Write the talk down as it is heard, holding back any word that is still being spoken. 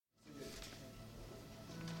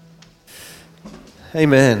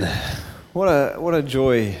Amen. What a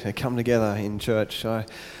joy to come together in church. I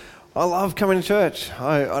love coming to church.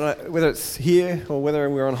 I don't, whether it's here or whether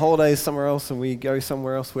we're on holidays somewhere else and we go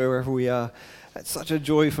somewhere else, wherever we are, it's such a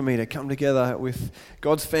joy for me to come together with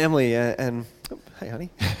God's family. And hey, honey.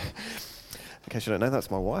 In case you don't know, that's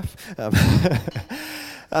my wife.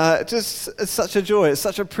 It's such a joy. It's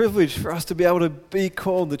such a privilege for us to be able to be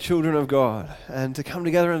called the children of God and to come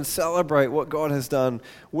together and celebrate what God has done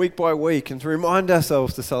week by week and to remind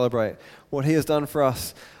ourselves to celebrate what He has done for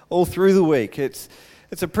us all through the week. It's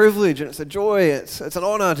a privilege and it's a joy. It's an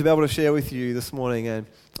honor to be able to share with you this morning. And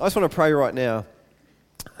I just want to pray right now.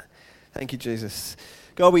 Thank you, Jesus.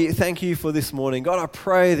 God, we thank you for this morning. God, I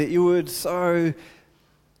pray that you would so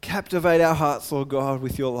captivate our hearts, Lord God,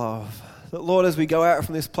 with your love. That, Lord, as we go out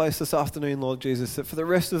from this place this afternoon, Lord Jesus, that for the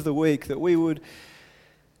rest of the week, that we would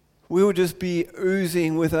just be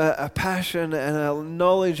oozing with a passion and a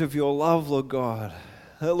knowledge of your love, Lord God.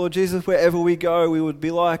 That, Lord Jesus, wherever we go, we would be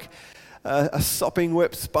like a sopping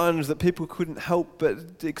wet sponge that people couldn't help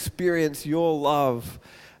but experience your love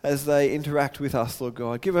as they interact with us, Lord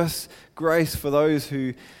God. Give us grace for those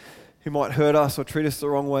who might hurt us or treat us the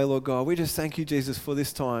wrong way, Lord God. We just thank you, Jesus, for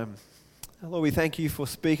this time. Lord, we thank you for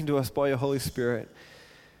speaking to us by your Holy Spirit.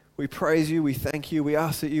 We praise you, we thank you, we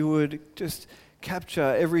ask that you would just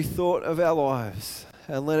capture every thought of our lives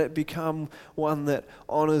and let it become one that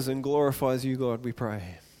honors and glorifies you, Lord, we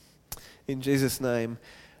pray. In Jesus' name,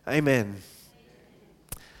 amen.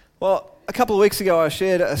 Well, a couple of weeks ago I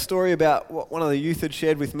shared a story about what one of the youth had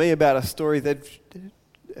shared with me about a story that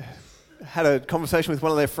had a conversation with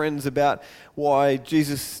one of their friends about why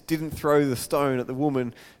Jesus didn't throw the stone at the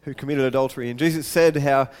woman who committed adultery. And Jesus said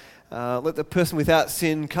how, let the person without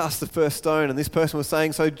sin cast the first stone. And this person was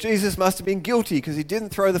saying, so Jesus must have been guilty because he didn't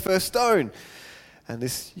throw the first stone. And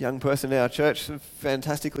this young person in our church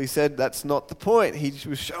fantastically said, that's not the point. He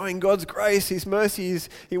was showing God's grace, his mercy.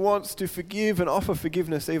 He wants to forgive and offer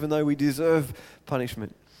forgiveness even though we deserve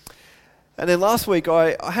punishment. And then last week,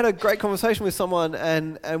 I had a great conversation with someone,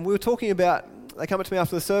 and we were talking about, they come up to me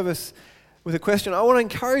after the service with a question. I want to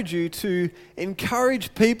encourage you to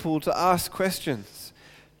encourage people to ask questions.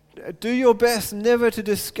 Do your best never to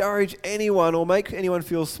discourage anyone or make anyone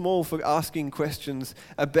feel small for asking questions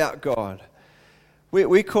about God.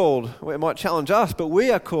 We're called, it might challenge us, but we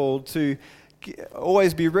are called to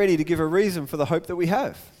always be ready to give a reason for the hope that we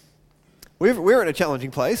have. We're in a challenging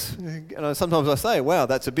place, and sometimes I say, wow,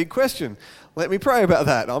 that's a big question. Let me pray about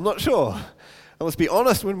that. I'm not sure. And let's be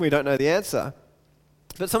honest when we don't know the answer.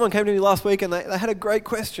 But someone came to me last week and they had a great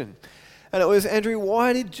question. And it was, Andrew,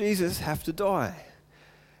 why did Jesus have to die?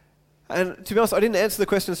 And to be honest, I didn't answer the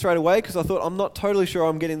question straight away because I thought I'm not totally sure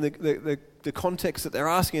I'm getting the context that they're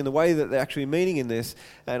asking and the way that they're actually meaning in this.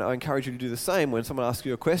 And I encourage you to do the same when someone asks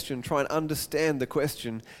you a question. Try and understand the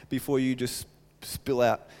question before you just spill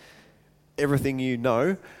out everything you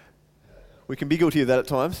know. We can be guilty of that at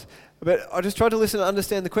times. But I just tried to listen and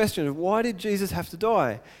understand the question of why did Jesus have to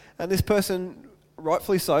die? And this person,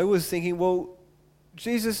 rightfully so, was thinking, well,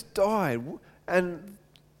 Jesus died. And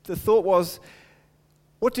the thought was,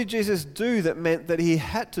 what did Jesus do that meant that he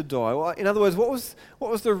had to die? Well, in other words, what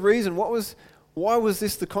was the reason? Why was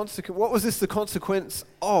this the consequence? What was this the consequence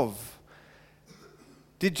of?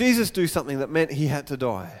 Did Jesus do something that meant he had to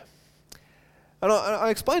die? And I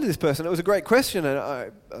explained to this person, it was a great question,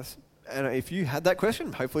 and if you had that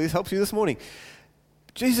question, hopefully this helps you this morning.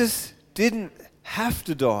 Jesus didn't have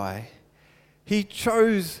to die. He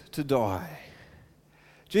chose to die.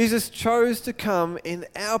 Jesus chose to come in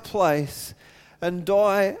our place and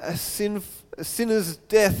die a sinner's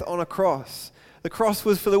death on a cross. The cross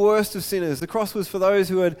was for the worst of sinners. The cross was for those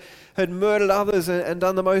who had murdered others and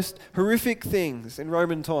done the most horrific things in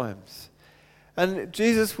Roman times. And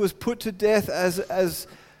Jesus was put to death as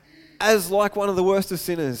like one of the worst of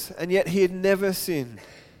sinners, and yet he had never sinned.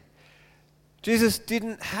 Jesus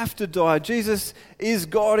didn't have to die. Jesus is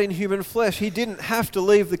God in human flesh. He didn't have to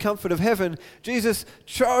leave the comfort of heaven. Jesus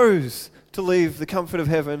chose to leave the comfort of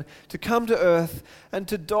heaven, to come to earth and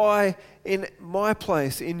to die in my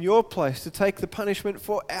place, in your place, to take the punishment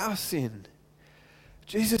for our sin.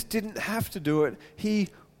 Jesus didn't have to do it. He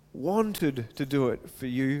wanted to do it for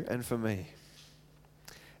you and for me.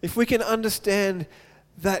 If we can understand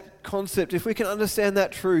that concept, if we can understand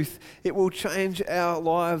that truth, it will change our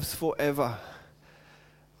lives forever.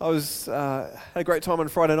 I had a great time on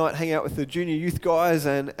Friday night hanging out with the junior youth guys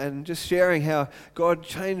and just sharing how God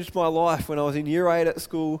changed my life when I was in year 8 at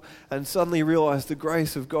school and suddenly realised the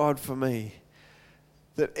grace of God for me.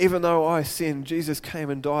 That even though I sinned, Jesus came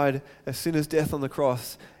and died a sinner's death on the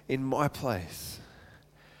cross in my place.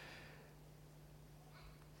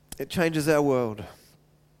 It changes our world.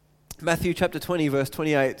 Matthew chapter 20, verse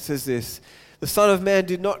 28 says this: "The Son of Man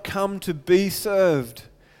did not come to be served,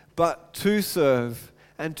 but to serve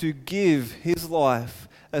and to give his life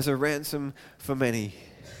as a ransom for many."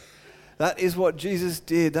 That is what Jesus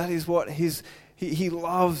did. That is what he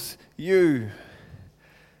loves you.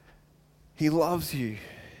 He loves you.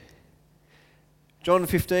 John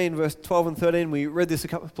 15, verse 12 and 13, we read this a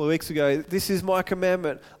couple of weeks ago. "This is my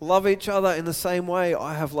commandment, love each other in the same way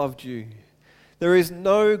I have loved you. There is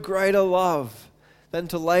no greater love than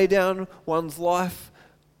to lay down one's life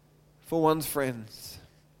for one's friends."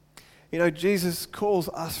 You know, Jesus calls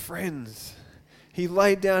us friends. He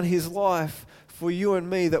laid down his life for you and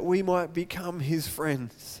me that we might become his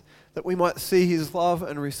friends, that we might see his love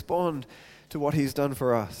and respond to what he's done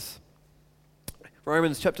for us.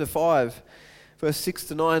 Romans chapter 5, verse 6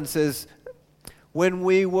 to 9 says, "When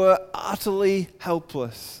we were utterly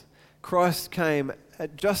helpless, Christ came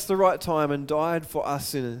at just the right time and died for us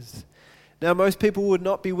sinners. Now most people would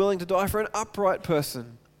not be willing to die for an upright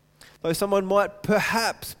person, though someone might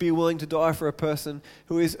perhaps be willing to die for a person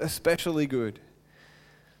who is especially good.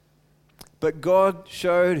 But God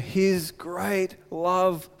showed his great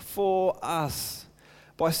love for us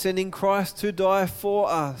by sending Christ to die for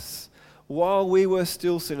us while we were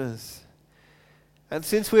still sinners. And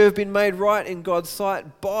since we have been made right in God's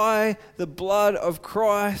sight by the blood of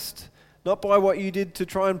Christ," not by what you did to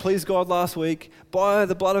try and please God last week, by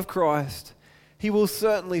the blood of Christ, "he will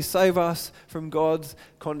certainly save us from God's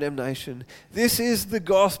condemnation." This is the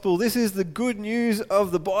gospel. This is the good news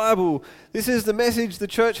of the Bible. This is the message the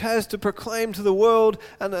church has to proclaim to the world,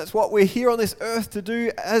 and that's what we're here on this earth to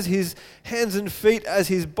do as his hands and feet, as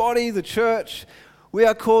his body, the church. We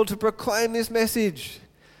are called to proclaim this message,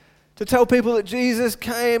 to tell people that Jesus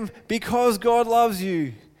came because God loves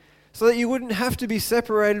you, so that you wouldn't have to be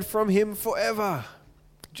separated from him forever.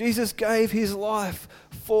 Jesus gave his life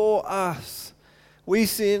for us. We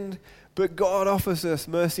sinned, but God offers us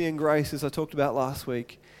mercy and grace, as I talked about last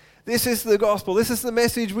week. This is the gospel. This is the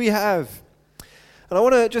message we have. And I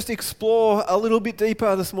want to just explore a little bit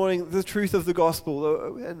deeper this morning the truth of the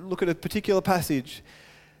gospel and look at a particular passage.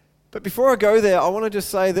 But before I go there, I want to just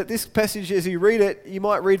say that this passage, as you read it, you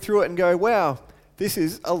might read through it and go, wow, this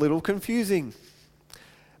is a little confusing.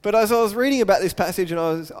 But as I was reading about this passage, and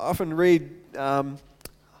I often read,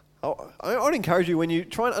 I'd encourage you, when you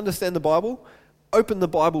try and understand the Bible, open the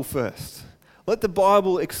Bible first. Let the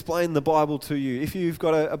Bible explain the Bible to you. If you've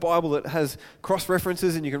got a Bible that has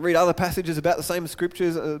cross-references and you can read other passages about the same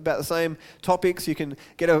scriptures, about the same topics, you can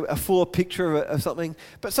get a fuller picture of something.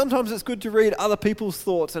 But sometimes it's good to read other people's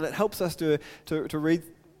thoughts, and it helps us to read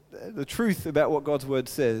the truth about what God's Word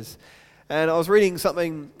says. And I was reading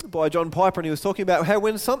something by John Piper, and he was talking about how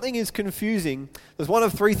when something is confusing, there's one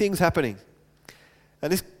of three things happening.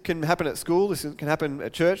 And this can happen at school, this can happen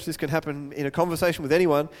at church, this can happen in a conversation with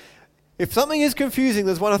anyone. If something is confusing,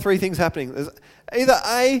 there's one of three things happening. There's either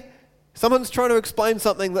A, someone's trying to explain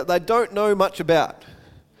something that they don't know much about,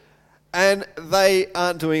 and they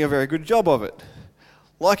aren't doing a very good job of it.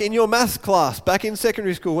 Like in your maths class back in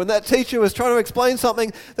secondary school, when that teacher was trying to explain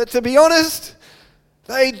something that, to be honest,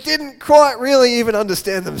 they didn't quite really even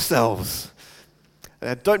understand themselves.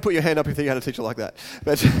 Now, don't put your hand up if you had a teacher like that.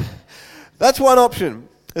 But that's one option.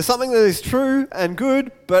 There's something that is true and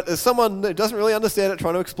good, but there's someone that doesn't really understand it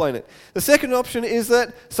trying to explain it. The second option is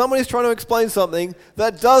that someone is trying to explain something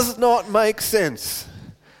that does not make sense.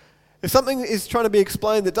 If something is trying to be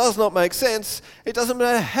explained that does not make sense, it doesn't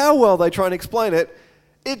matter how well they try and explain it,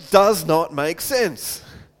 it does not make sense.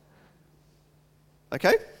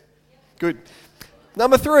 Okay? Good.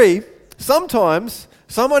 Number 3, sometimes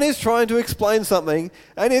someone is trying to explain something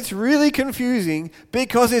and it's really confusing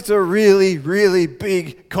because it's a really, really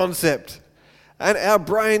big concept. And our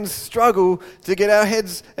brains struggle to get our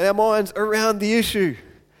heads and our minds around the issue.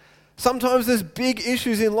 Sometimes there's big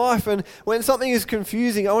issues in life, and when something is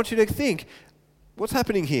confusing, I want you to think, what's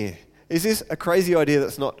happening here? Is this a crazy idea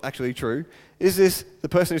that's not actually true? Is this the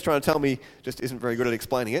person who's trying to tell me just isn't very good at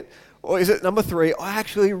explaining it? Or is it number 3, I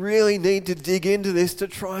actually really need to dig into this to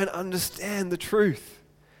try and understand the truth?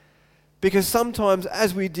 Because sometimes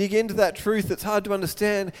as we dig into that truth that's hard to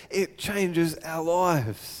understand, it changes our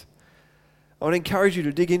lives. I want to encourage you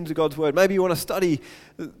to dig into God's Word. Maybe you want to study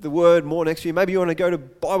the Word more next year. Maybe you want to go to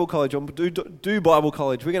Bible college or do Bible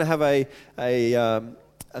college. We're going to have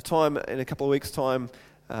a time in a couple of weeks' time.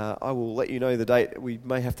 I will let you know the date. We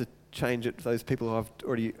may have to change it for those people who I've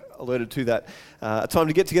already alerted to that. A time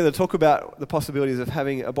to get together to talk about the possibilities of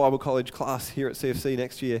having a Bible college class here at CFC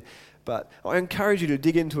next year. But I encourage you to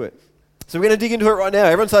dig into it. So we're going to dig into it right now.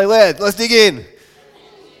 Everyone say, let's dig in.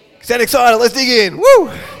 Sound excited? Let's dig in.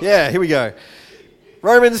 Woo! Yeah, here we go.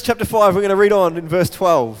 Romans chapter 5, we're going to read on in verse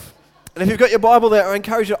 12. And if you've got your Bible there, I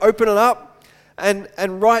encourage you to open it up and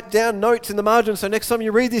write down notes in the margin. So next time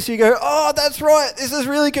you read this, you go, oh, that's right, this is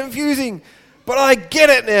really confusing. But I get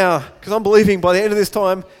it now. Because I'm believing by the end of this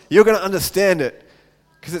time, you're going to understand it.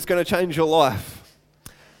 Because it's going to change your life.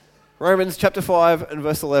 Romans chapter 5 and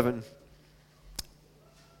verse 11.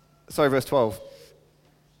 Sorry, verse 12.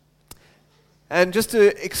 And just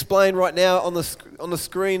to explain right now on the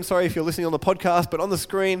screen, sorry if you're listening on the podcast, but on the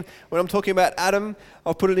screen, when I'm talking about Adam,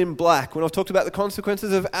 I'll put it in black. When I've talked about the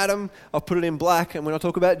consequences of Adam, I'll put it in black. And when I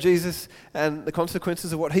talk about Jesus and the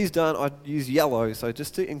consequences of what he's done, I use yellow. So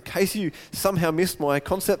just in case you somehow missed my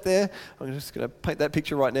concept there, I'm just going to paint that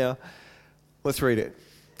picture right now. Let's read it.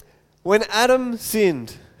 When Adam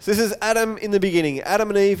sinned, so this is Adam in the beginning,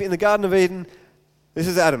 Adam and Eve in the Garden of Eden, this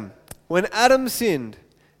is Adam. When Adam sinned,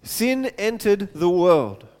 sin entered the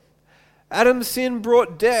world. Adam's sin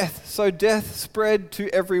brought death, so death spread to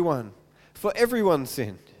everyone. For everyone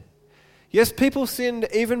sinned. Yes, people sinned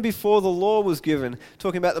even before the law was given,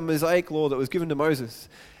 talking about the Mosaic law that was given to Moses.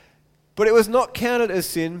 But it was not counted as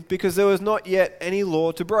sin because there was not yet any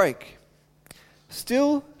law to break.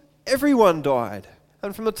 Still, everyone died.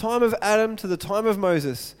 And from the time of Adam to the time of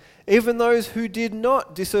Moses, even those who did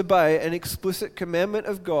not disobey an explicit commandment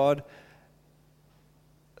of God.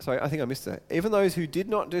 Sorry, I think I missed that. Even those who did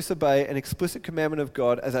not disobey an explicit commandment of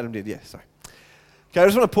God as Adam did. Yeah, sorry. Okay, I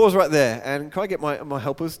just want to pause right there. And can I get my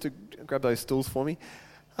helpers to grab those stools for me?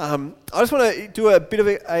 I just want to do a bit of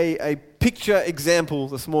a picture example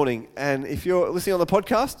this morning. And if you're listening on the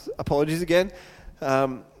podcast, apologies again.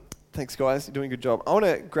 Thanks, guys. You're doing a good job. I want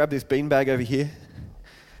to grab this beanbag over here.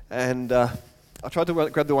 And I tried to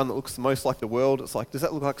grab the one that looks the most like the world. It's like, does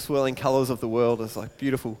that look like swirling colours of the world? It's like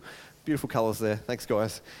beautiful colours there. Thanks,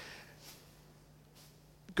 guys.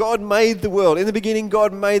 God made the world. In the beginning,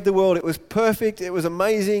 God made the world. It was perfect. It was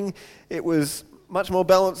amazing. It was much more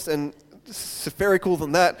balanced and spherical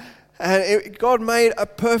than that. And God made a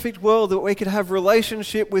perfect world that we could have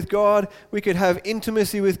relationship with God. We could have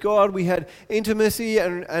intimacy with God. We had intimacy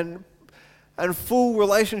and full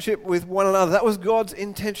relationship with one another. That was God's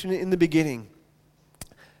intention in the beginning.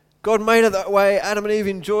 God made it that way. Adam and Eve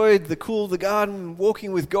enjoyed the cool of the garden,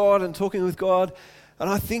 walking with God and talking with God. And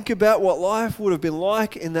I think about what life would have been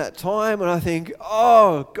like in that time, and I think,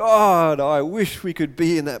 oh, God, I wish we could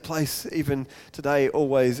be in that place even today,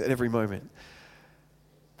 always, at every moment.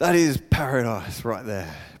 That is paradise right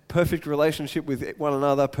there. Perfect relationship with one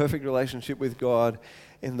another, perfect relationship with God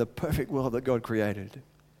in the perfect world that God created.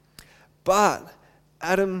 But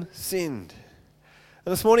Adam sinned.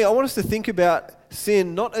 And this morning I want us to think about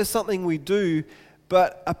sin not as something we do,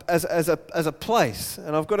 but as a place.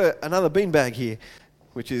 And I've got another beanbag here,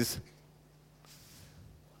 which is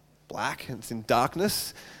black, and it's in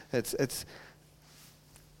darkness. It's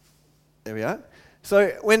there we are. So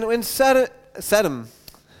when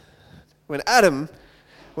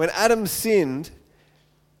Adam sinned,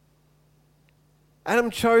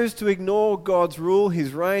 Adam chose to ignore God's rule,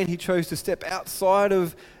 his reign. He chose to step outside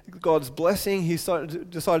of God's blessing. He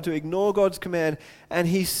decided to ignore God's command, and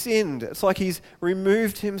he sinned. It's like he's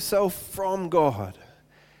removed himself from God.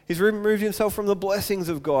 He's removed himself from the blessings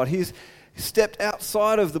of God. He's stepped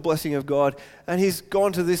outside of the blessing of God, and he's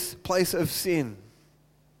gone to this place of sin.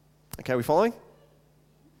 Okay, we following?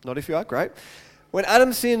 Not if you are, great. When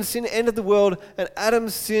Adam sinned, sin entered the world, and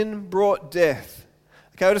Adam's sin brought death.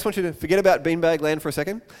 Okay, I just want you to forget about beanbag land for a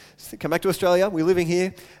second. Just come back to Australia. We're living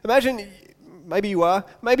here. Imagine, maybe you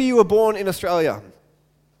were born in Australia.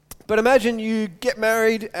 But imagine you get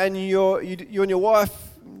married and you and your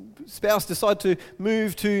spouse decide to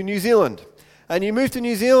move to New Zealand. And you move to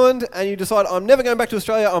New Zealand and you decide, I'm never going back to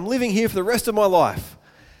Australia. I'm living here for the rest of my life.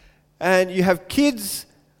 And you have kids.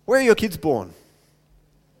 Where are your kids born?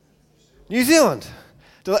 New Zealand.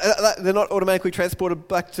 They're not automatically transported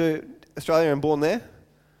back to Australia and born there?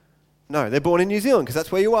 No, they're born in New Zealand because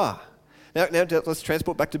that's where you are. Now let's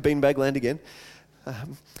transport back to beanbag land again.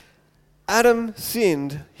 Adam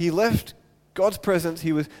sinned. He left God's presence.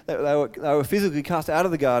 They were physically cast out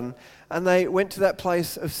of the garden, and they went to that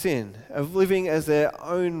place of sin, of living as their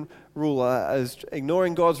own ruler, as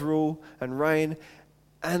ignoring God's rule and reign,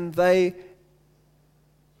 and they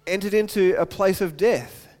entered into a place of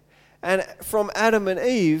death. And from Adam and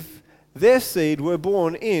Eve, their seed were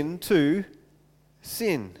born into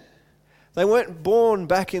sin. They weren't born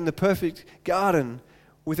back in the perfect garden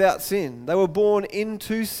without sin. They were born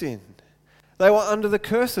into sin. They were under the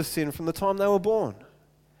curse of sin from the time they were born.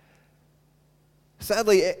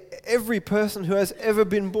 Sadly, every person who has ever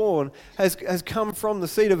been born has come from the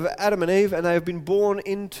seed of Adam and Eve, and they have been born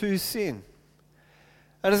into sin.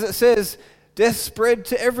 And as it says, Death spread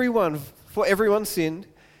to everyone, for everyone sinned.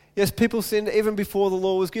 Yes, people sinned even before the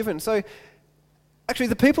law was given. So, actually,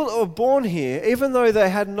 the people that were born here, even though they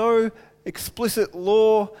had no explicit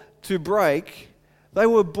law to break, they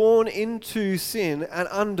were born into sin and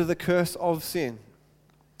under the curse of sin.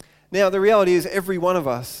 Now, the reality is every one of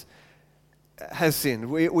us has sinned.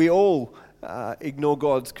 We all ignore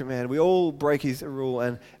God's command. We all break his rule.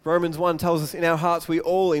 And Romans 1 tells us in our hearts we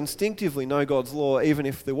all instinctively know God's law, even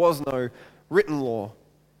if there was no written law.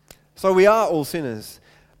 So we are all sinners.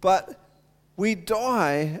 But we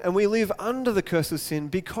die and we live under the curse of sin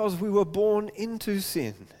because we were born into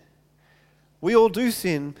sin. We all do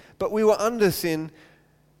sin, but we were under sin,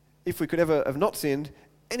 if we could ever have not sinned,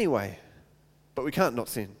 anyway. But we can't not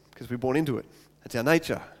sin because we're born into it. It's our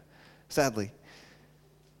nature, sadly.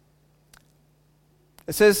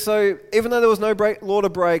 It says, so even though there was no law to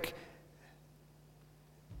break,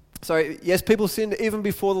 yes, people sinned even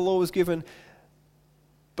before the law was given,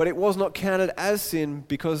 but it was not counted as sin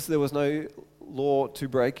because there was no law to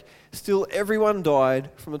break. Still, everyone died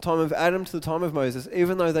from the time of Adam to the time of Moses,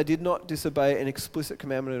 even though they did not disobey an explicit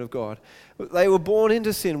commandment of God. They were born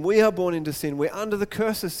into sin. We are born into sin. We're under the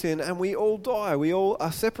curse of sin, and we all die. We all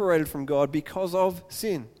are separated from God because of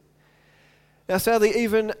sin. Now, sadly,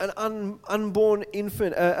 even an unborn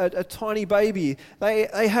infant, a tiny baby,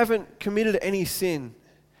 they haven't committed any sin,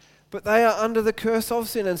 but they are under the curse of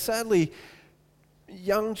sin. And sadly,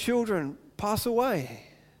 young children pass away,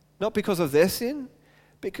 not because of their sin,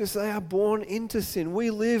 because they are born into sin.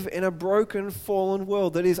 We live in a broken, fallen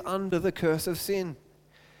world that is under the curse of sin.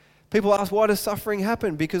 People ask, why does suffering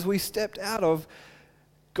happen? Because we stepped out of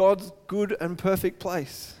God's good and perfect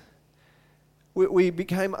place. We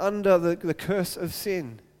became under the curse of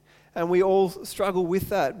sin, and we all struggle with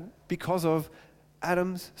that because of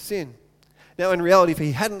Adam's sin. Now, in reality, if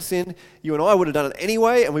he hadn't sinned, you and I would have done it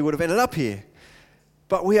anyway, and we would have ended up here.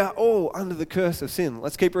 But we are all under the curse of sin.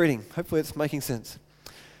 Let's keep reading. Hopefully it's making sense.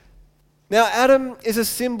 Now, Adam is a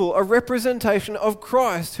symbol, a representation of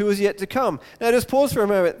Christ who is yet to come. Now, just pause for a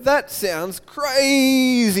moment. That sounds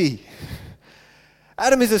crazy.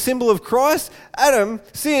 Adam is a symbol of Christ. Adam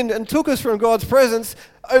sinned and took us from God's presence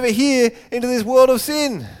over here into this world of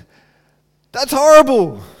sin. That's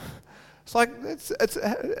horrible. It's like,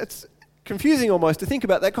 it's confusing almost to think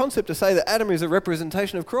about that concept, to say that Adam is a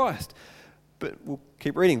representation of Christ. But we'll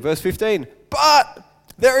keep reading. Verse 15. But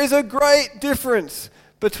there is a great difference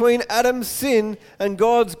between Adam's sin and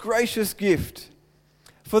God's gracious gift.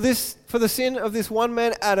 For the sin of this one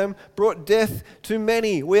man, Adam, brought death to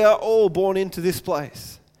many. We are all born into this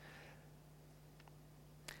place.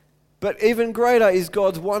 But even greater is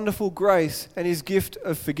God's wonderful grace and his gift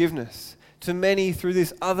of forgiveness to many through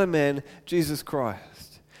this other man, Jesus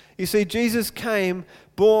Christ. You see, Jesus came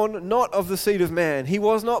born not of the seed of man. He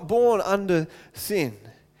was not born under sin.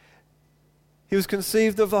 He was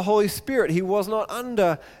conceived of the Holy Spirit. He was not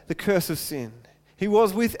under the curse of sin. He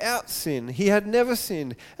was without sin. He had never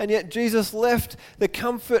sinned. And yet Jesus left the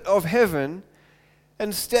comfort of heaven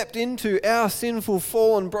and stepped into our sinful,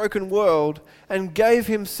 fallen, broken world and gave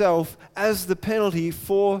himself as the penalty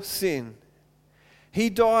for sin.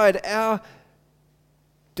 He died our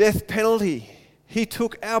death penalty. He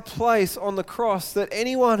took our place on the cross, that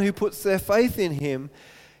anyone who puts their faith in him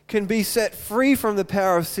can be set free from the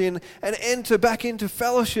power of sin and enter back into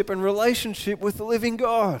fellowship and relationship with the living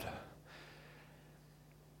God.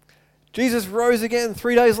 Jesus rose again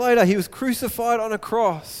 3 days later. He was crucified on a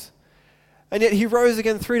cross. And yet he rose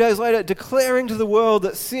again 3 days later, declaring to the world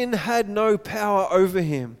that sin had no power over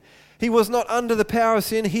him. He was not under the power of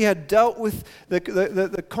sin. He had dealt with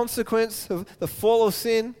the consequence of the fall of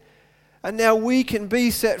sin. And now we can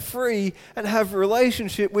be set free and have a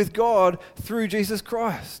relationship with God through Jesus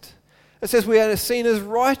Christ. It says we are seen as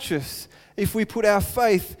righteous if we put our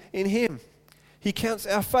faith in him. He counts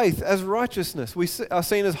our faith as righteousness. We are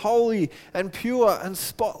seen as holy and pure and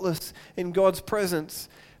spotless in God's presence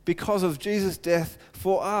because of Jesus' death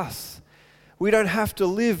for us. We don't have to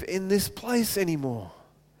live in this place anymore.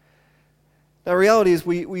 Now, the reality is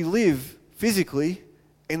we live physically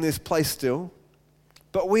in this place still,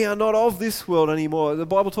 but we are not of this world anymore. The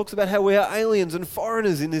Bible talks about how we are aliens and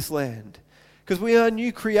foreigners in this land because we are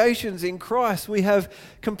new creations in Christ. We have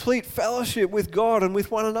complete fellowship with God and with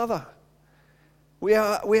one another. We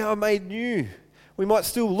are made new. We might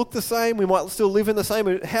still look the same. We might still live in the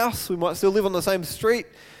same house. We might still live on the same street,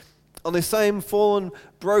 on the same fallen,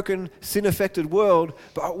 broken, sin-affected world.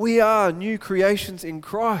 But we are new creations in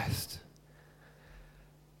Christ.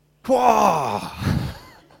 Wow!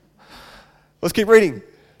 Let's keep reading.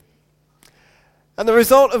 And the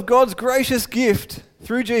result of God's gracious gift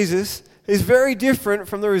through Jesus is very different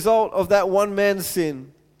from the result of that one man's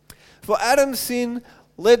sin. For Adam's sin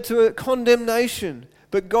led to a condemnation,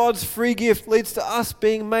 but God's free gift leads to us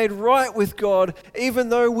being made right with God, even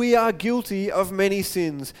though we are guilty of many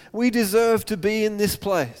sins. We deserve to be in this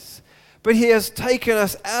place. But He has taken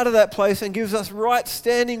us out of that place and gives us right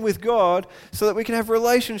standing with God so that we can have a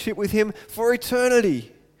relationship with Him for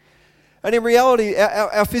eternity. And in reality,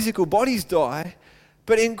 our physical bodies die,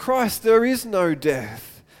 but in Christ there is no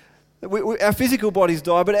death. Our physical bodies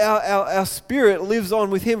die, but our spirit lives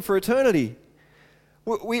on with Him for eternity.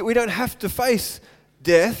 We don't have to face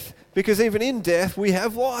death, because even in death we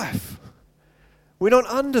have life. We're not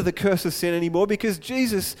under the curse of sin anymore, because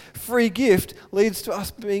Jesus' free gift leads to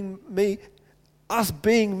us being made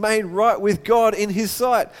right with God in His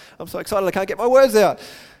sight. I'm so excited I can't get my words out.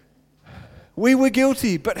 We were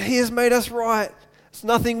guilty, but He has made us right. It's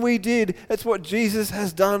nothing we did. It's what Jesus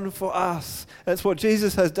has done for us. It's what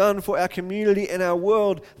Jesus has done for our community and our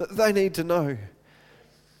world that they need to know.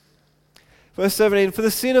 Verse 17, for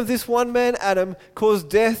the sin of this one man, Adam, caused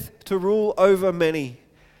death to rule over many.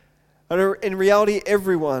 And in reality,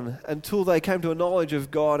 everyone, until they came to a knowledge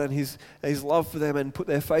of God and His love for them and put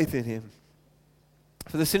their faith in Him.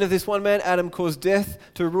 For the sin of this one man, Adam, caused death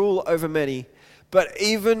to rule over many. But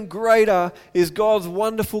even greater is God's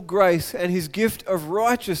wonderful grace and His gift of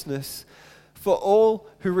righteousness for all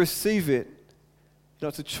who receive it. You know,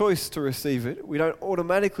 it's a choice to receive it. We don't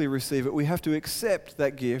automatically receive it. We have to accept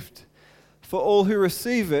that gift. For all who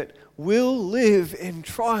receive it will live in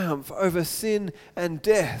triumph over sin and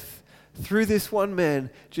death through this one man,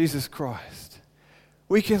 Jesus Christ.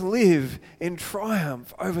 We can live in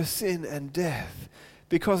triumph over sin and death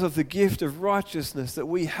because of the gift of righteousness that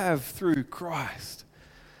we have through Christ.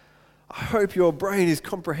 I hope your brain is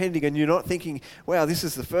comprehending and you're not thinking, wow, this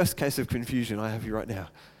is the first case of confusion I have here right now.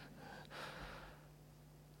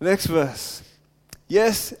 Next verse.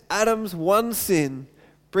 Yes, Adam's one sin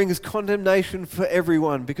brings condemnation for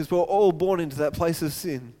everyone because we're all born into that place of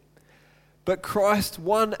sin. But Christ's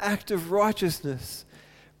one act of righteousness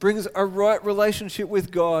brings a right relationship with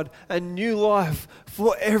God and new life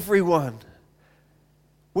for everyone.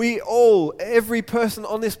 We all, every person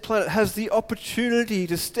on this planet has the opportunity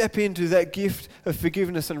to step into that gift of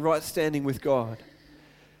forgiveness and right standing with God.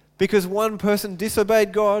 Because one person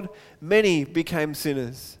disobeyed God, many became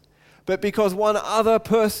sinners. But because one other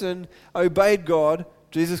person obeyed God,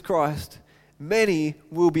 Jesus Christ, many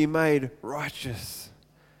will be made righteous.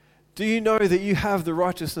 Do you know that you have the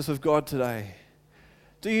righteousness of God today?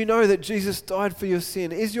 Do you know that Jesus died for your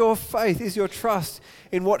sin? Is your faith, is your trust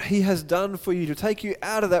in what He has done for you to take you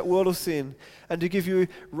out of that world of sin and to give you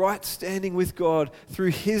right standing with God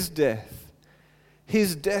through His death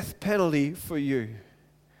penalty for you?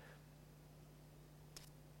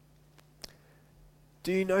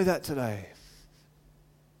 Do you know that today?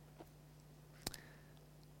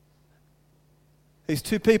 These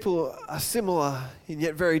two people are similar and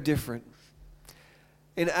yet very different.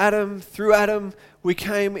 In Adam, through Adam, we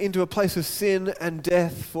came into a place of sin and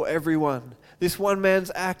death for everyone. This one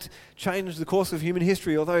man's act changed the course of human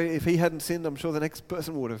history, although if he hadn't sinned, I'm sure the next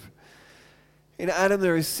person would have. In Adam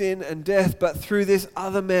there is sin and death, but through this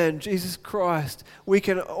other man, Jesus Christ, we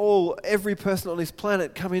can all, every person on this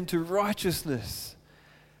planet, come into righteousness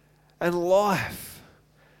and life.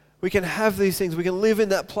 We can have these things. We can live in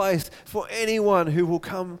that place for anyone who will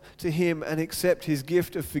come to Him and accept His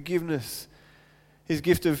gift of forgiveness, His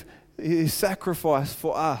gift of His sacrifice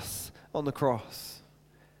for us on the cross.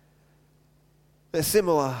 They're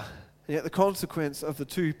similar, and yet the consequence of the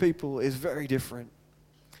two people is very different.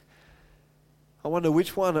 I wonder,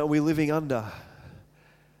 which one are we living under?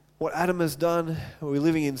 What Adam has done, are we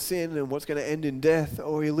living in sin and what's going to end in death?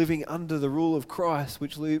 Or are we living under the rule of Christ,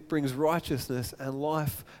 which brings righteousness and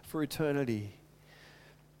life for eternity?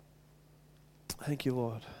 Thank you,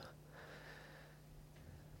 Lord.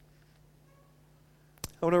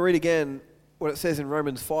 I want to read again what it says in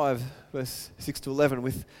Romans 5, verse 6 to 11,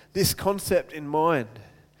 with this concept in mind.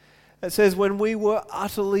 It says, when we were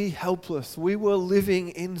utterly helpless, we were living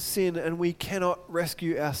in sin and we cannot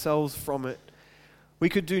rescue ourselves from it. We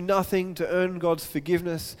could do nothing to earn God's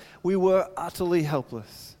forgiveness. We were utterly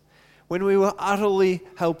helpless. When we were utterly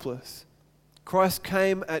helpless, Christ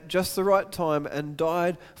came at just the right time and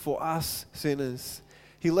died for us sinners.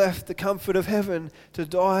 He left the comfort of heaven to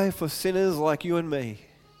die for sinners like you and me.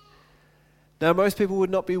 Now, most people would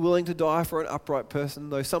not be willing to die for an upright person,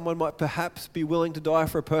 though someone might perhaps be willing to die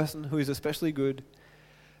for a person who is especially good.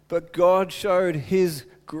 But God showed His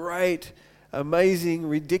great, amazing,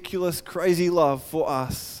 ridiculous, crazy love for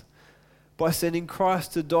us by sending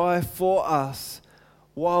Christ to die for us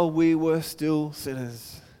while we were still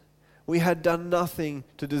sinners. We had done nothing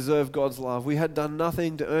to deserve God's love. We had done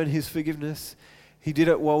nothing to earn his forgiveness. He did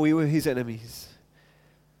it while we were his enemies.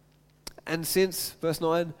 And since, verse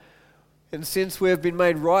 9, and since we have been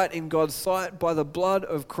made right in God's sight by the blood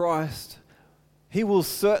of Christ, he will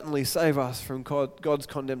certainly save us from God's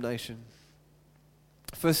condemnation.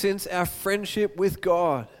 For since our friendship with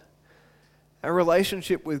God, our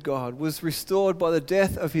relationship with God was restored by the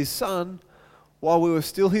death of his Son while we were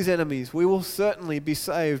still his enemies, we will certainly be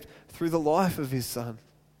saved through the life of his Son.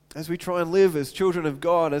 As we try and live as children of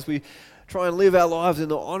God, as we try and live our lives in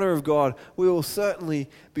the honor of God, we will certainly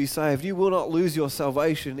be saved. You will not lose your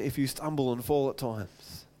salvation if you stumble and fall at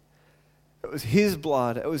times. It was his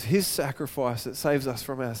blood, it was his sacrifice that saves us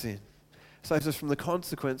from our sin, saves us from the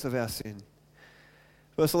consequence of our sin.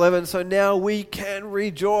 Verse 11, so now we can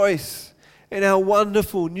rejoice in our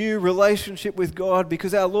wonderful new relationship with God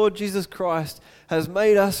because our Lord Jesus Christ has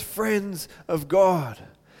made us friends of God.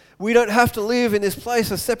 We don't have to live in this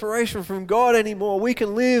place of separation from God anymore. We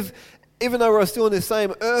can live, even though we're still in this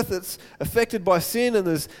same earth that's affected by sin and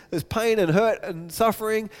there's pain and hurt and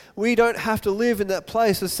suffering, we don't have to live in that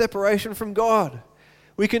place of separation from God.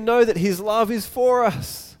 We can know that his love is for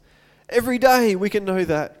us. Every day we can know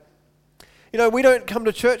that. You know, we don't come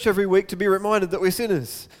to church every week to be reminded that we're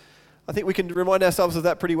sinners. I think we can remind ourselves of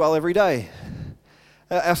that pretty well every day.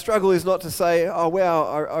 Our struggle is not to say, oh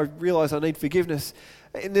wow, I realize I need forgiveness.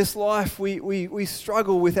 In this life, we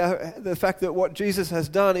struggle with the fact that what Jesus has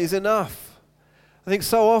done is enough. I think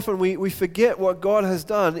so often we forget what God has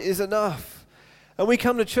done is enough. And we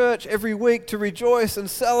come to church every week to rejoice and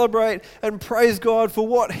celebrate and praise God for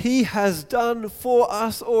what he has done for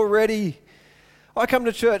us already. I come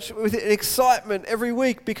to church with excitement every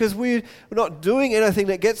week because we're not doing anything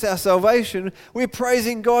that gets our salvation. We're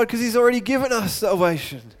praising God because he's already given us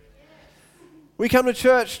salvation. We come to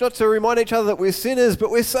church not to remind each other that we're sinners,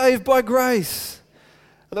 but we're saved by grace.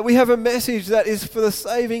 And that we have a message that is for the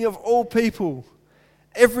saving of all people.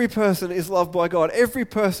 Every person is loved by God. Every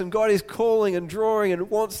person God is calling and drawing and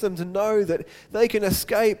wants them to know that they can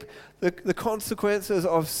escape the consequences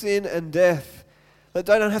of sin and death. That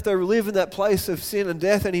they don't have to live in that place of sin and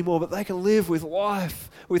death anymore, but they can live with life,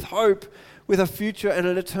 with hope, with a future and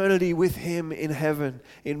an eternity with him in heaven,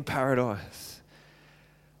 in paradise.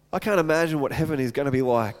 I can't imagine what heaven is going to be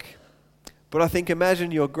like. But I think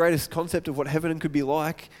imagine your greatest concept of what heaven could be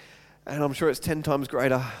like, and I'm sure it's 10 times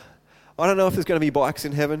greater. I don't know if there's going to be bikes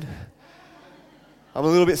in heaven. I'm a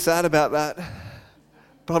little bit sad about that,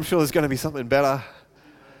 but I'm sure there's going to be something better.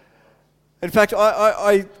 In fact,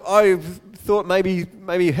 I thought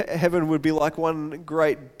maybe heaven would be like one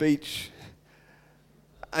great beach,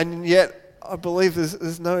 and yet I believe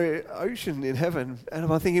there's no ocean in heaven.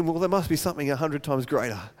 And I'm thinking, well, there must be something 100 times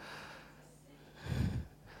greater.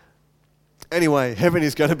 Anyway, heaven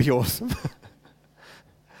is going to be awesome.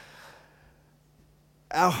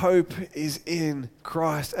 Our hope is in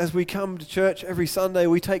Christ. As we come to church every Sunday,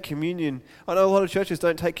 we take communion. I know a lot of churches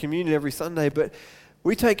don't take communion every Sunday, but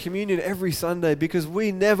we take communion every Sunday because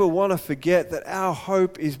we never want to forget that our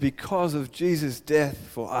hope is because of Jesus' death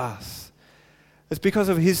for us. It's because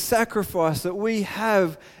of his sacrifice that we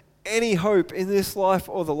have any hope in this life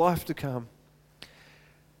or the life to come.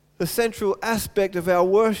 The central aspect of our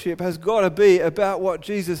worship has got to be about what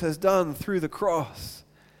Jesus has done through the cross.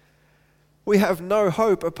 We have no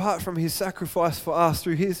hope apart from his sacrifice for us,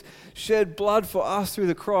 through his shed blood for us through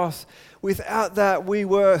the cross. Without that, we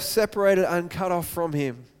were separated and cut off from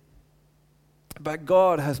him. But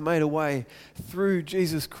God has made a way through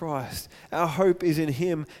Jesus Christ. Our hope is in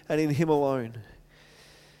him and in him alone.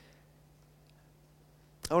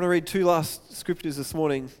 I want to read 2 last scriptures this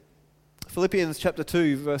morning. Philippians chapter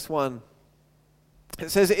 2, verse 1. It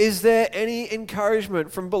says, "Is there any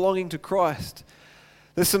encouragement from belonging to Christ?"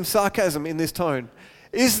 There's some sarcasm in this tone.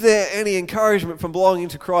 Is there any encouragement from belonging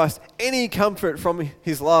to Christ? Any comfort from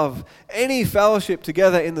his love? Any fellowship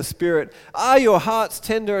together in the Spirit? Are your hearts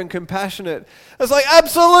tender and compassionate? It's like,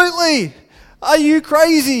 absolutely! Are you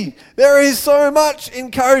crazy? There is so much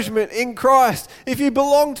encouragement in Christ. If you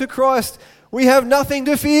belong to Christ, we have nothing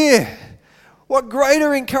to fear. What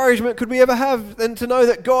greater encouragement could we ever have than to know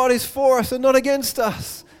that God is for us and not against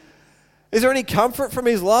us? Is there any comfort from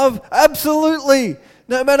his love? Absolutely!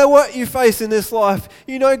 No matter what you face in this life,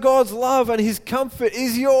 you know God's love and his comfort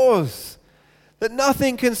is yours. That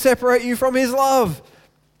nothing can separate you from his love.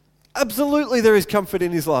 Absolutely there is comfort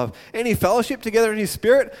in his love. Any fellowship together in his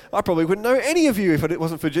Spirit? I probably wouldn't know any of you if it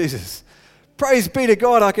wasn't for Jesus. Praise be to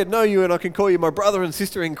God, I could know you and I can call you my brother and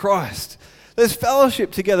sister in Christ. There's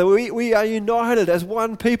fellowship together. We are united as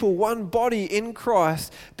one people, one body in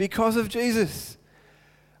Christ because of Jesus.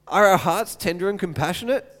 Are our hearts tender and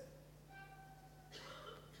compassionate?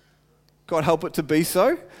 God help it to be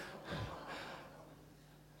so.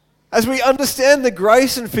 As we understand the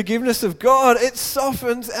grace and forgiveness of God, it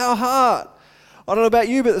softens our heart. I don't know about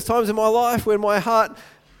you, but there's times in my life when my heart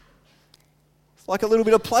is like a little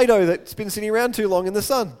bit of Play-Doh that's been sitting around too long in the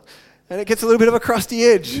sun, and it gets a little bit of a crusty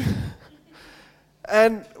edge.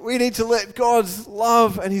 And we need to let God's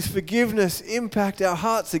love and His forgiveness impact our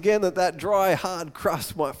hearts again, that dry, hard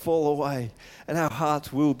crust might fall away, and our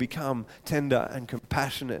hearts will become tender and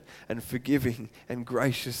compassionate and forgiving and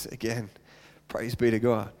gracious again. Praise be to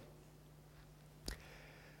God.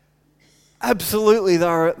 Absolutely,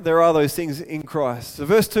 there are those things in Christ. So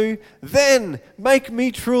verse 2, then make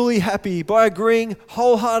me truly happy by agreeing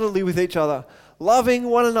wholeheartedly with each other, loving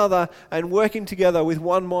one another and working together with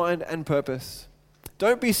one mind and purpose.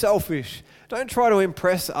 Don't be selfish. Don't try to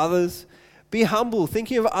impress others. Be humble,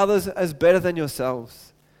 thinking of others as better than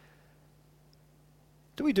yourselves.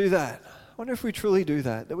 Do we do that? I wonder if we truly do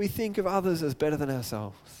that we think of others as better than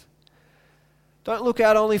ourselves. Don't look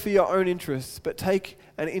out only for your own interests, but take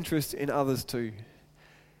an interest in others too.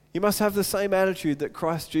 You must have the same attitude that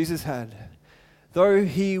Christ Jesus had. Though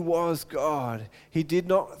He was God, He did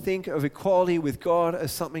not think of equality with God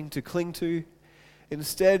as something to cling to.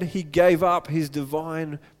 Instead, He gave up His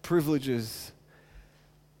divine privileges.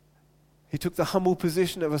 He took the humble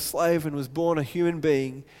position of a slave and was born a human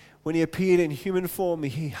being. When He appeared in human form,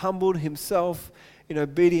 He humbled Himself in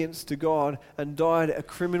obedience to God and died a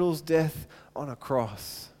criminal's death on a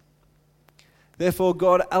cross. Therefore,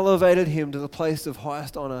 God elevated Him to the place of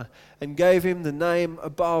highest honor and gave Him the name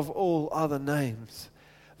above all other names,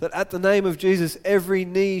 that at the name of Jesus every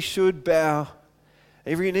knee should bow.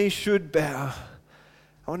 Every knee should bow.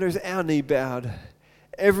 I wonder, is our knee bowed?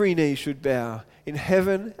 Every knee should bow in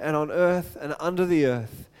heaven and on earth and under the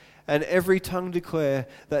earth, and every tongue declare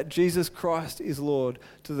that Jesus Christ is Lord,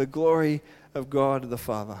 to the glory of God the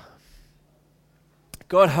Father.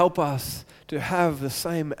 God help us to have the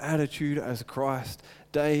same attitude as Christ,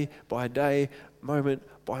 day by day, moment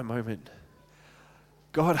by moment.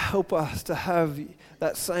 God help us to have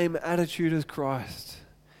that same attitude as Christ.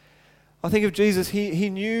 I think of Jesus, he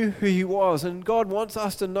knew who He was, and God wants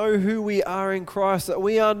us to know who we are in Christ, that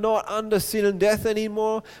we are not under sin and death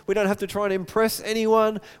anymore. We don't have to try and impress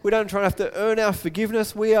anyone. We don't try and have to earn our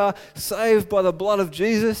forgiveness. We are saved by the blood of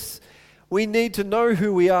Jesus. We need to know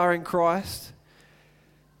who we are in Christ,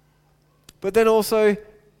 but then also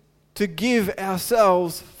to give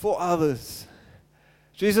ourselves for others.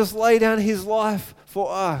 Jesus laid down His life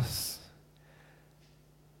for us.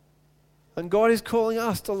 And God is calling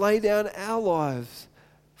us to lay down our lives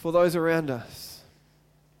for those around us.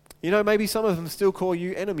 You know, maybe some of them still call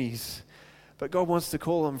you enemies, but God wants to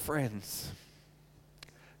call them friends.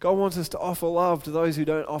 God wants us to offer love to those who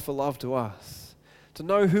don't offer love to us. To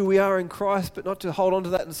know who we are in Christ, but not to hold on to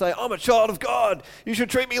that and say, I'm a child of God. You should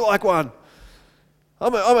treat me like one.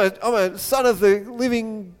 I'm a son of the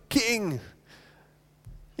living King.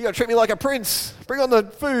 You got to treat me like a prince. Bring on the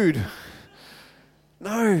food.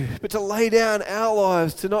 No, but to lay down our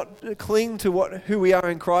lives, to not cling to who we are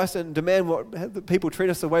in Christ and demand what people treat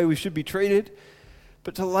us the way we should be treated,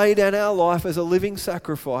 but to lay down our life as a living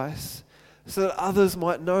sacrifice so that others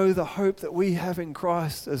might know the hope that we have in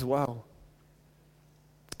Christ as well.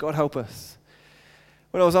 God help us.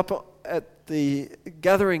 When I was up at the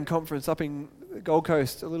Gathering conference up in Gold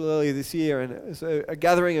Coast a little earlier this year, and it was a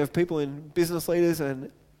gathering of people in business leaders and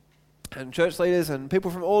church leaders and people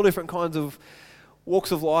from all different kinds of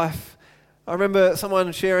walks of life. I remember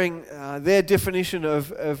someone sharing their definition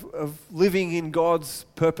of living in God's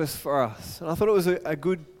purpose for us. And I thought it was a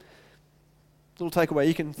good little takeaway.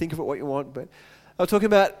 You can think of it what you want, but I was talking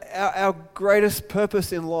about our greatest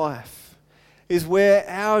purpose in life is where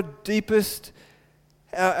our deepest,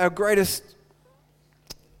 our greatest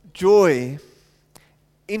joy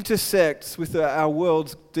intersects with our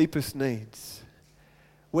world's deepest needs.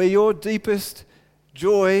 Where your deepest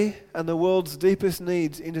joy and the world's deepest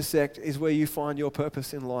needs intersect is where you find your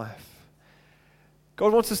purpose in life.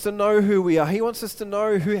 God wants us to know who we are. He wants us to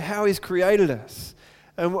know how He's created us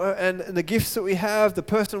and the gifts that we have, the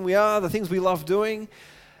person we are, the things we love doing.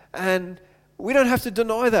 And we don't have to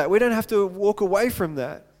deny that. We don't have to walk away from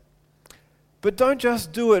that. But don't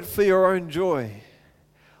just do it for your own joy.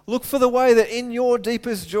 Look for the way that in your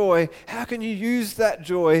deepest joy, how can you use that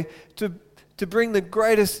joy to bring the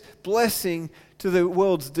greatest blessing to the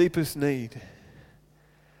world's deepest need.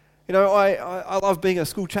 You know, I love being a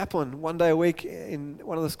school chaplain one day a week in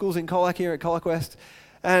one of the schools in Colac here at Colac West,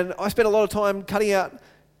 and I spend a lot of time cutting out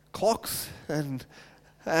clocks and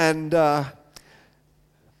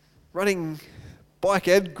running bike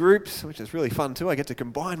ed groups, which is really fun too. I get to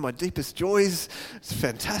combine my deepest joys. It's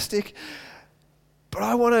fantastic. But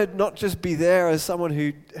I want to not just be there as someone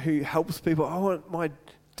who helps people. I want my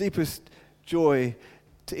deepest joy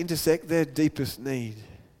to intersect their deepest need.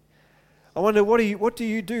 I wonder, what do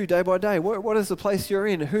you do day by day? What is the place you're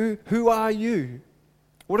in? Who are you?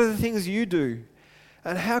 What are the things you do?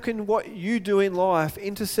 And how can what you do in life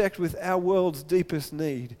intersect with our world's deepest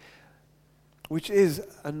need, which is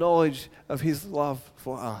a knowledge of His love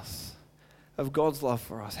for us, of God's love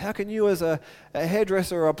for us? How can you, as a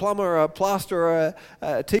hairdresser, a plumber, a plasterer,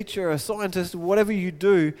 a teacher, a scientist, whatever you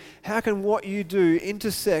do, how can what you do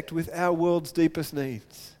intersect with our world's deepest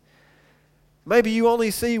needs? Maybe you only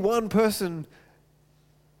see one person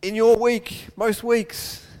in your week, most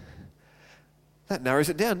weeks. That narrows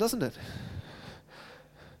it down, doesn't it?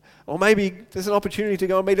 Or maybe there's an opportunity to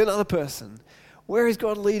go and meet another person. Where is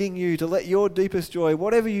God leading you to let your deepest joy,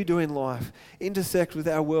 whatever you do in life, intersect with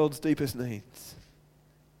our world's deepest needs?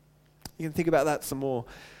 You can think about that some more.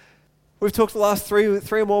 We've talked the last three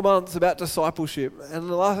or more months about discipleship.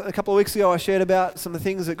 And a couple of weeks ago I shared about some of the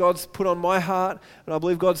things that God's put on my heart, and I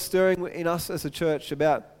believe God's stirring in us as a church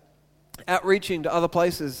about outreaching to other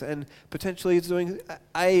places and potentially doing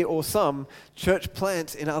some church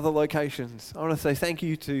plants in other locations. I want to say thank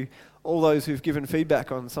you to all those who've given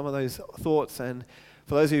feedback on some of those thoughts, and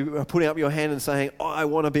for those who are putting up your hand and saying, I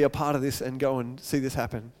want to be a part of this and go and see this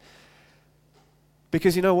happen.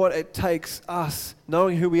 Because you know what? It takes us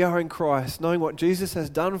knowing who we are in Christ, knowing what Jesus has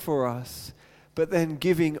done for us, but then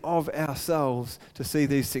giving of ourselves to see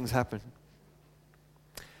these things happen.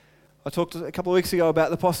 I talked a couple of weeks ago about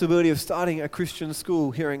the possibility of starting a Christian school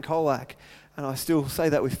here in Colac, and I still say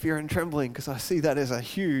that with fear and trembling because I see that as a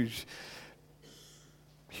huge,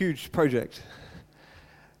 huge project.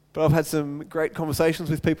 But I've had some great conversations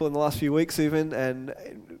with people in the last few weeks even, and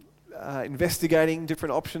investigating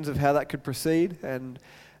different options of how that could proceed, and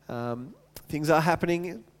things are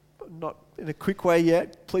happening, not in a quick way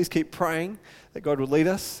yet. Please keep praying that God will lead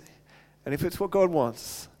us, and if it's what God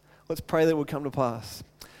wants, let's pray that it will come to pass.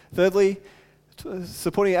 Thirdly,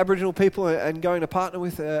 supporting Aboriginal people and going to partner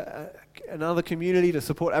with another community to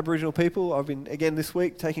support Aboriginal people. I've been, again this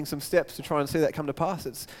week, taking some steps to try and see that come to pass.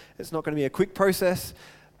 It's not going to be a quick process,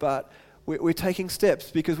 but we're taking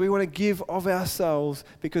steps because we want to give of ourselves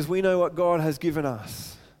because we know what God has given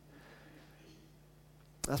us.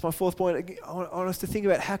 That's my fourth point. I want us to think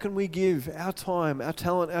about how can we give our time, our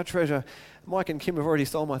talent, our treasure. Mike and Kim have already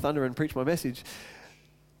stolen my thunder and preached my message.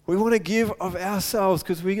 We want to give of ourselves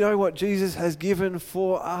because we know what Jesus has given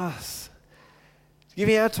for us.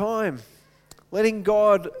 Giving our time, letting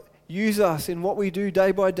God use us in what we do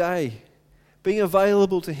day by day, being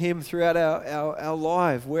available to Him throughout our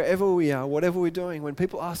life, wherever we are, whatever we're doing. When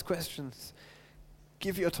people ask questions,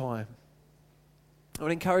 give your time. I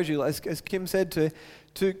would encourage you, as Kim said,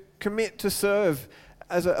 to commit to serve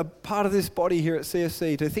as a part of this body here at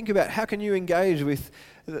CFC, to think about how can you engage with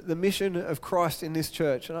the mission of Christ in this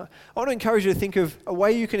church. And I want to encourage you to think of a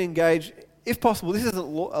way you can engage, if possible. This isn't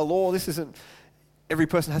a law, this isn't every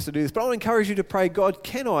person has to do this, but I want to encourage you to pray, God,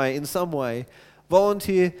 can I in some way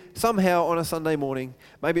volunteer somehow on a Sunday morning?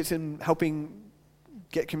 Maybe it's in helping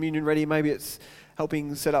get communion ready, maybe it's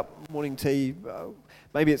helping set up morning tea,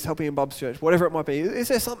 maybe it's helping in Bub's church, whatever it might be. Is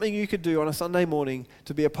there something you could do on a Sunday morning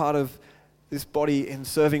to be a part of this body in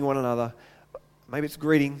serving one another? Maybe it's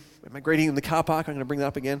greeting in the car park. I'm going to bring that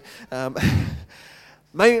up again.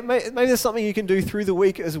 Maybe there's something you can do through the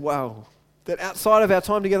week as well. That outside of our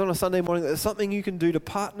time together on a Sunday morning, there's something you can do to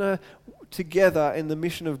partner together in the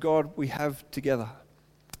mission of God we have together.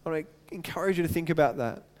 I want to encourage you to think about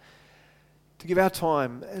that. To give our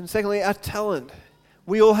time. And secondly, our talent.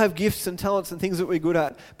 We all have gifts and talents and things that we're good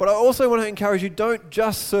at. But I also want to encourage you, don't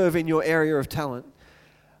just serve in your area of talent.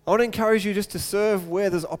 I want to encourage you just to serve where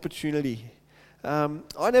there's opportunity.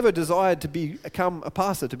 I never desired to become a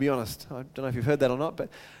pastor, to be honest. I don't know if you've heard that or not, but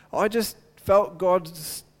I just felt God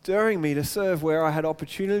stirring me to serve where I had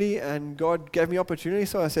opportunity, and God gave me opportunity,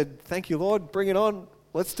 so I said, thank you, Lord, bring it on,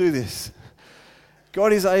 let's do this.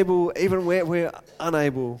 God is able even where we're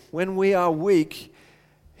unable. When we are weak,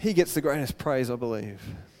 He gets the greatest praise, I believe.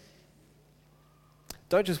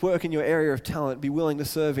 Don't just work in your area of talent, be willing to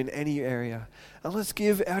serve in any area. And let's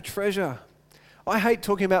give our treasure. I hate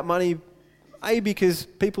talking about money, because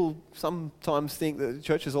people sometimes think that the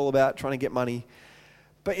church is all about trying to get money.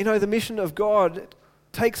 But you know, the mission of God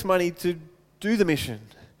takes money to do the mission.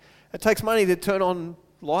 It takes money to turn on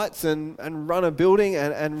lights and run a building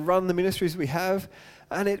and run the ministries we have.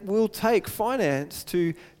 And it will take finance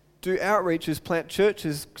to do outreaches, plant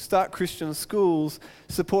churches, start Christian schools,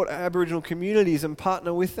 support Aboriginal communities and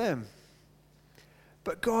partner with them.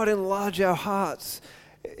 But God, enlarge our hearts.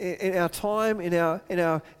 in our time, in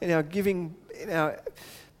our giving, in our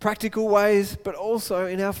practical ways, but also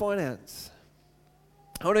in our finance.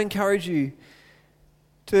 I want to encourage you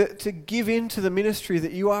to give in to the ministry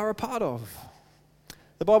that you are a part of.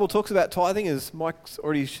 The Bible talks about tithing, as Mike's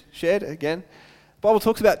already shared again. The Bible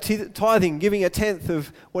talks about tithing, giving a tenth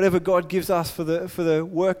of whatever God gives us for the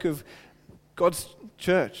work of God's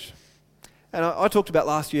church. And I talked about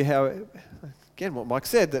last year how, again, what Mike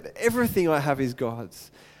said, that everything I have is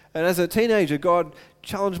God's. And as a teenager, God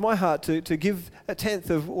challenged my heart to give a tenth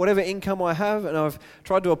of whatever income I have, and I've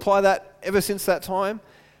tried to apply that ever since that time.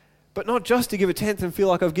 But not just to give a tenth and feel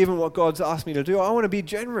like I've given what God's asked me to do. I want to be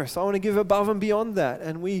generous. I want to give above and beyond that.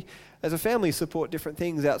 And we, as a family, support different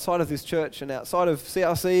things outside of this church and outside of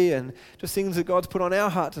CRC and just things that God's put on our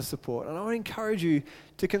heart to support. And I want to encourage you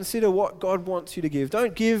to consider what God wants you to give.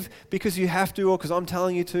 Don't give because you have to or because I'm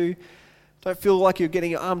telling you to. Don't feel like you're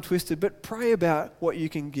getting your arm twisted, but pray about what you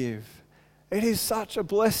can give. It is such a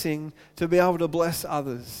blessing to be able to bless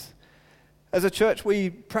others. As a church, we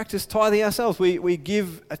practice tithing ourselves. We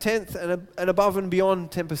give a tenth and above and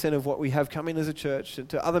beyond 10% of what we have come in as a church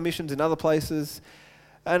to other missions in other places.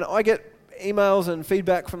 And I get emails and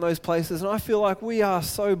feedback from those places, and I feel like we are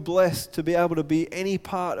so blessed to be able to be any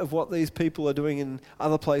part of what these people are doing in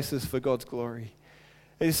other places for God's glory.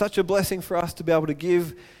 It is such a blessing for us to be able to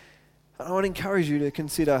give. And I want to encourage you to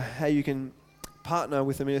consider how you can partner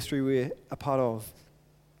with the ministry we're a part of.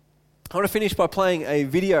 I want to finish by playing a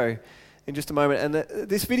video in just a moment, and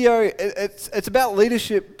this video, it's about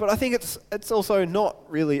leadership, but I think it's also not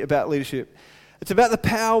really about leadership. It's about the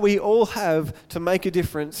power we all have to make a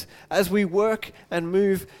difference as we work and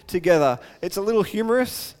move together. It's a little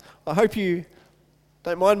humorous. I hope you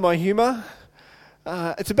don't mind my humor.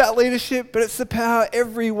 It's about leadership, but it's the power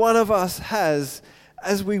every one of us has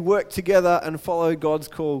as we work together and follow God's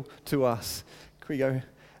call to us. Can we go?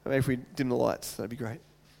 Maybe if we dim the lights, that'd be great.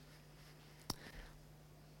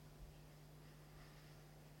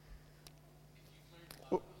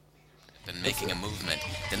 And making a movement,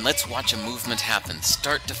 then let's watch a movement happen,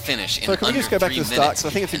 start to finish in So can we under just go back 3 to the minutes start? Because I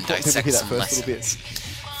think it's and important people dissect hear that some first little bit.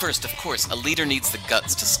 lessons. First, of course, a leader needs the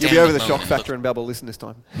guts to stand You'll be over the alone shock and factor look. and be able to listen this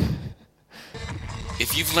time.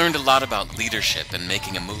 If you've learned a lot about leadership and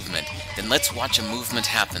making a movement, then let's watch a movement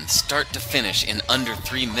happen, start to finish in under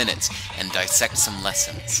 3 minutes and dissect some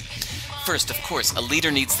lessons. First, of course, a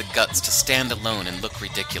leader needs the guts to stand alone and look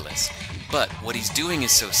ridiculous. But what he's doing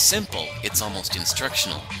is so simple, it's almost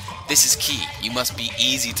instructional. This is key. You must be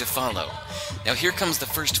easy to follow. Now here comes the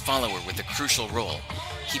first follower with a crucial role.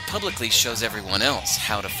 He publicly shows everyone else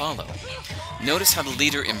how to follow. Notice how the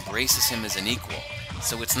leader embraces him as an equal.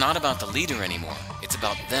 So it's not about the leader anymore. It's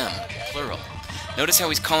about them, plural. Notice how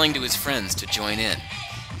he's calling to his friends to join in.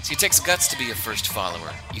 So it takes guts to be a first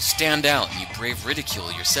follower. You stand out and you brave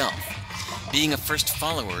ridicule yourself. Being a first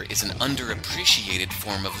follower is an underappreciated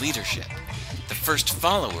form of leadership. The first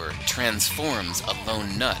follower transforms a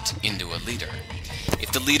lone nut into a leader.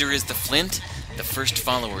 If the leader is the flint, the first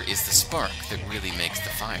follower is the spark that really makes the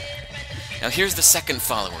fire. Now here's the second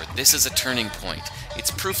follower. This is a turning point.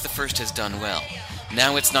 It's proof the first has done well.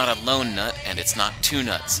 Now it's not a lone nut and it's not 2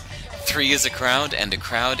 nuts. 3 is a crowd and a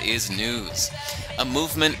crowd is news. A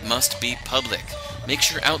movement must be public. Make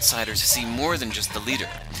sure outsiders see more than just the leader.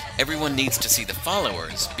 Everyone needs to see the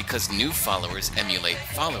followers because new followers emulate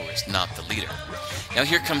followers, not the leader. Now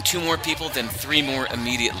here come 2 more people, then 3 more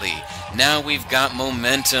immediately. Now we've got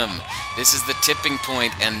momentum. This is the tipping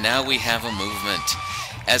point, and now we have a movement.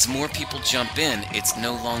 As more people jump in, it's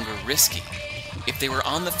no longer risky. If they were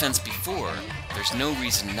on the fence before, there's no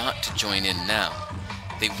reason not to join in now.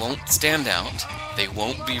 They won't stand out, they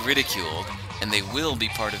won't be ridiculed, and they will be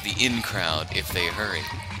part of the in crowd if they hurry.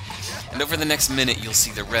 And over the next minute you'll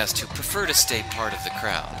see the rest who prefer to stay part of the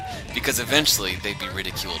crowd, because eventually they'd be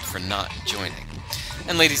ridiculed for not joining.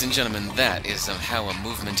 And ladies and gentlemen, that is how a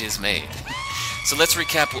movement is made. So let's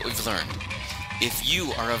recap what we've learned. If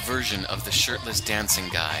you are a version of the shirtless dancing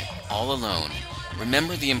guy, all alone,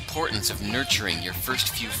 remember the importance of nurturing your first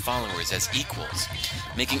few followers as equals,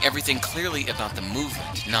 making everything clearly about the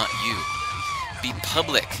movement, not you. Be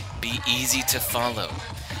public, be easy to follow.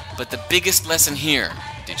 But the biggest lesson here,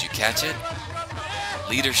 did you catch it?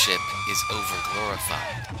 Leadership is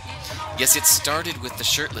over-glorified. Yes, it started with the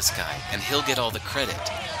shirtless guy, and he'll get all the credit,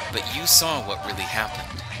 but you saw what really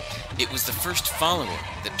happened. It was the first follower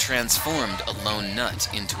that transformed a lone nut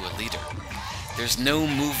into a leader. There's no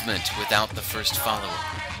movement without the first follower.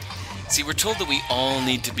 See, we're told that we all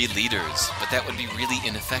need to be leaders, but that would be really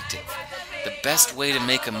ineffective. The best way to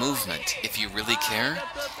make a movement, if you really care,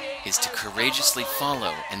 is to courageously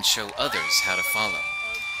follow and show others how to follow.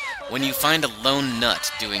 When you find a lone nut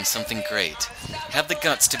doing something great, have the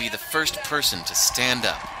guts to be the first person to stand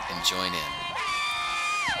up and join in.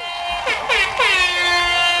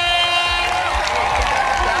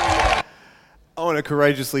 I want to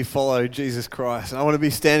courageously follow Jesus Christ. I want to be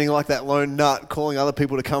standing like that lone nut, calling other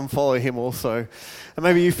people to come follow him also. And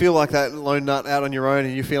maybe you feel like that lone nut out on your own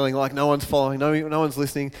and you're feeling like no one's following, no one's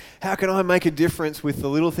listening. How can I make a difference with the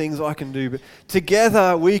little things I can do? But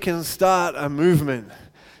together we can start a movement.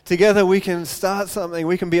 Together we can start something.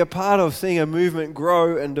 We can be a part of seeing a movement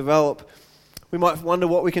grow and develop. We might wonder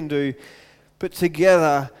what we can do, but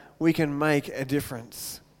together we can make a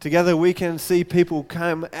difference. Together we can see people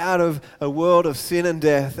come out of a world of sin and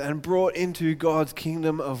death and brought into God's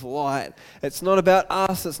kingdom of light. It's not about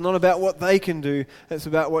us, it's not about what they can do, it's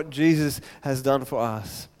about what Jesus has done for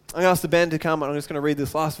us. I'm going to ask the band to come and I'm just going to read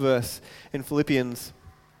this last verse in Philippians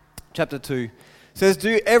chapter 2. It says,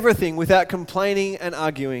 "Do everything without complaining and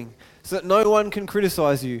arguing, so that no one can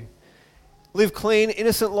criticize you. Live clean,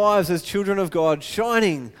 innocent lives as children of God,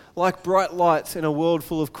 shining like bright lights in a world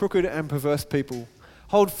full of crooked and perverse people.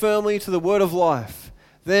 Hold firmly to the word of life.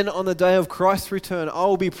 Then on the day of Christ's return, I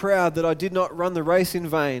will be proud that I did not run the race in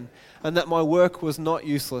vain and that my work was not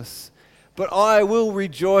useless. But I will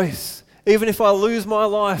rejoice, even if I lose my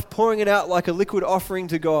life, pouring it out like a liquid offering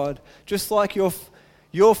to God, just like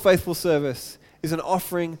your faithful service is an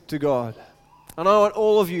offering to God. And I want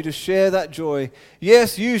all of you to share that joy.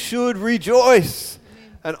 Yes, you should rejoice,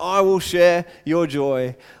 and I will share your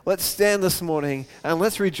joy." Let's stand this morning and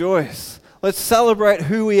let's rejoice. Let's celebrate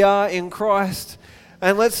who we are in Christ,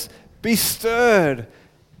 and let's be stirred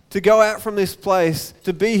to go out from this place,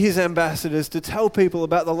 to be his ambassadors, to tell people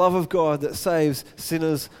about the love of God that saves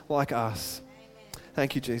sinners like us.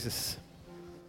 Thank you, Jesus.